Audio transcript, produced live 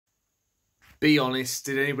be honest,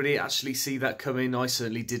 did anybody actually see that coming? I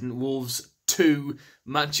certainly didn't. Wolves 2,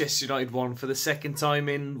 Manchester United 1 for the second time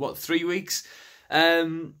in, 3 weeks?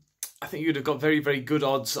 I think you'd have got very, very good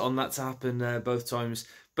odds on that to happen both times.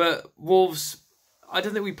 But Wolves, I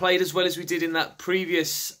don't think we played as well as we did in that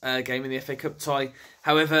previous game in the FA Cup tie.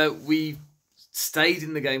 However, we stayed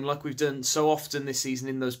in the game like we've done so often this season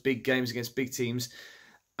in those big games against big teams.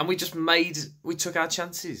 And we took our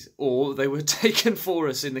chances, or they were taken for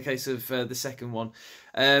us in the case of the second one.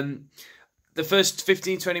 The first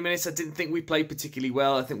 15-20 minutes, I didn't think we played particularly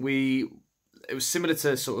well. I think it was similar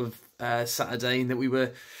to sort of Saturday in that we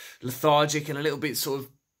were lethargic and a little bit sort of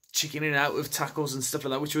chickening out of tackles and stuff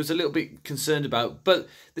like that, which I was a little bit concerned about. But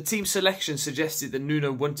the team selection suggested that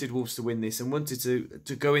Nuno wanted Wolves to win this and wanted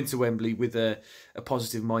to go into Wembley with a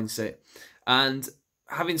positive mindset. And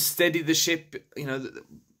having steadied the ship,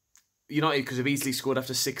 United could have easily scored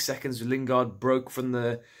after 6 seconds. Lingard broke from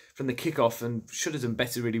the kickoff and should have done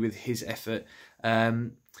better really with his effort.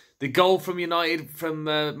 The goal from United from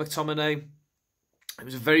McTominay, it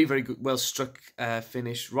was a very, very good, well struck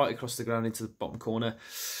finish right across the ground into the bottom corner.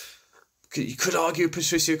 You could argue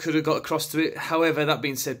Patricio could have got across to it. However, that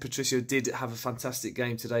being said, Patricio did have a fantastic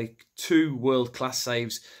game today. 2 world-class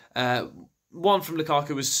saves. One from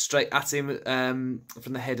Lukaku was straight at him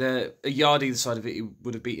from the header. A yard either side of it, he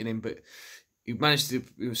would have beaten him, but he managed to,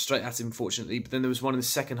 it was straight at him, fortunately. But then there was one in the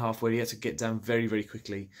second half where he had to get down very, very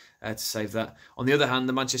quickly to save that. On the other hand,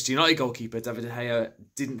 the Manchester United goalkeeper, David De Gea,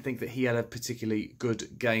 didn't think that he had a particularly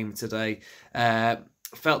good game today.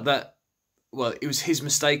 Felt that, well, it was his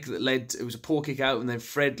mistake that led, it was a poor kick out, and then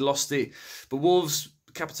Fred lost it. But Wolves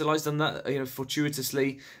capitalised on that,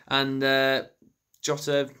 fortuitously, and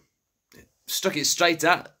Jota struck it straight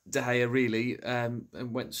at De Gea, really, and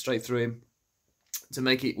went straight through him to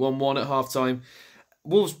make it 1-1 at half-time.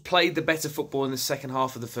 Wolves played the better football in the second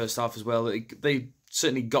half of the first half as well. They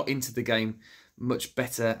certainly got into the game much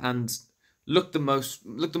better and looked the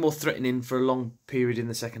more threatening for a long period in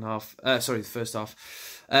the second half. The first half.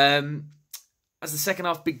 As the second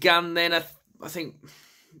half began, then I think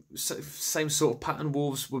same sort of pattern.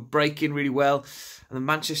 Wolves were breaking really well, and the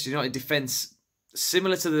Manchester United defence,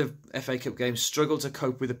 similar to the FA Cup game, struggled to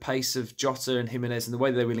cope with the pace of Jota and Jimenez, and the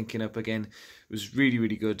way they were linking up again was really,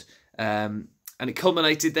 really good. And it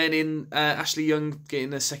culminated then in Ashley Young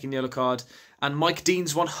getting a second yellow card and Mike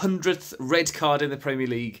Dean's 100th red card in the Premier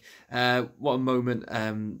League. What a moment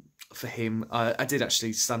for him. I did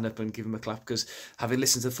actually stand up and give him a clap, because having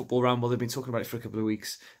listened to the Football Ramble, they've been talking about it for a couple of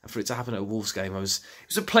weeks, and for it to happen at a Wolves game, it was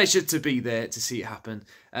a pleasure to be there to see it happen.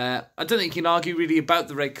 I don't think you can argue really about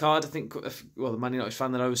the red card. I think, the Man United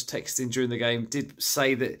fan that I was texting during the game did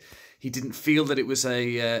say that he didn't feel that it was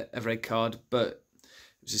a red card, but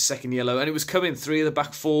it was his second yellow, and it was coming. 3 of the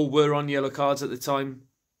back 4 were on yellow cards at the time.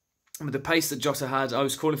 And with the pace that Jota had, I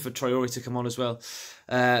was calling for Traore to come on as well.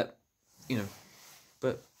 But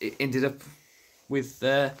it ended up with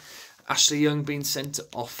Ashley Young being sent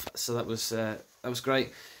off, so that was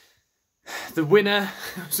great. The winner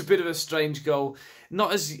was a bit of a strange goal.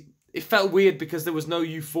 It felt weird because there was no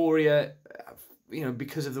euphoria,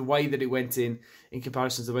 because of the way that it went in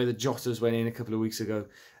comparison to the way that Jota's went in a couple of weeks ago.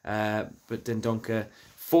 But Dendoncker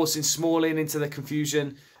forcing Smalling into the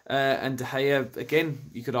confusion, and De Gea, again,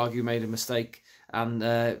 you could argue, made a mistake, and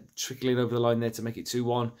trickling over the line there to make it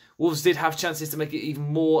 2-1. Wolves did have chances to make it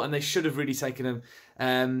even more, and they should have really taken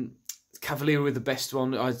them. Cavalier with the best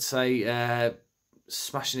one, I'd say,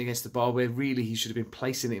 smashing against the bar, where really he should have been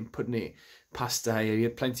placing it and putting it past De Gea. He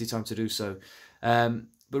had plenty of time to do so.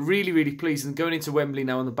 But really, really pleased. And going into Wembley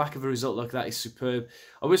now on the back of a result like that is superb.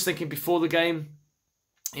 I was thinking before the game,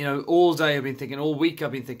 all day I've been thinking, all week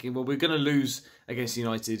I've been thinking, well, we're going to lose against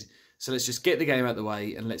United, so let's just get the game out of the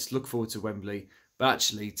way and let's look forward to Wembley. But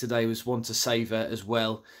actually, today was one to savour as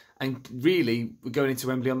well. And really, we're going into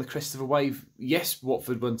Wembley on the crest of a wave. Yes,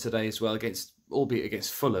 Watford won today as well, albeit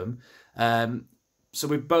against Fulham. So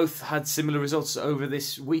we've both had similar results over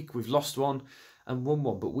this week. We've lost one and won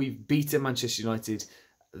one, but we've beaten Manchester United.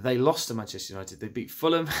 They lost to Manchester United. They beat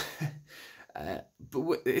Fulham.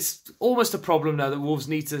 But it's almost a problem now that Wolves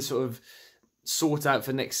need to sort of sort out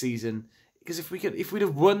for next season. Because if we'd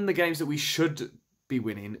have won the games that we should be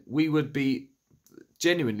winning, we would be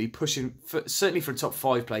genuinely pushing certainly for a top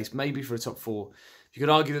 5 place, maybe for a top 4. You could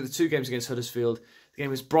argue that the 2 games against Huddersfield, the game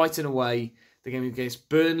was Brighton away, the game against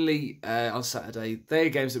Burnley on Saturday, they're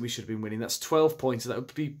games that we should have been winning. That's 12 points. So that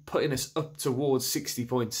would be putting us up towards 60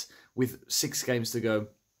 points with 6 games to go.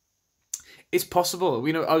 It's possible.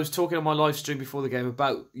 I was talking on my live stream before the game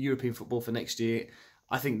about European football for next year.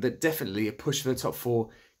 I think that definitely a push for the top 4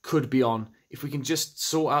 could be on if we can just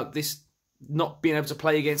sort out this not being able to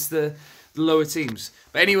play against the the lower teams.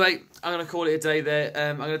 But anyway, I'm going to call it a day there.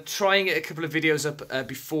 I'm going to try and get a couple of videos up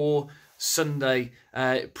before Sunday,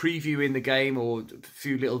 previewing the game, or a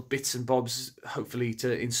few little bits and bobs, hopefully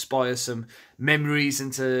to inspire some memories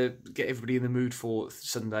and to get everybody in the mood for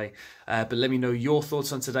Sunday. But let me know your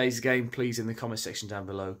thoughts on today's game, please, in the comment section down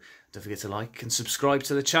below. Don't forget to like and subscribe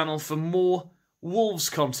to the channel for more Wolves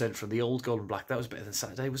content from the old Gold and Black. That was better than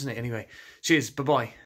Saturday, wasn't it? Anyway, cheers, bye-bye.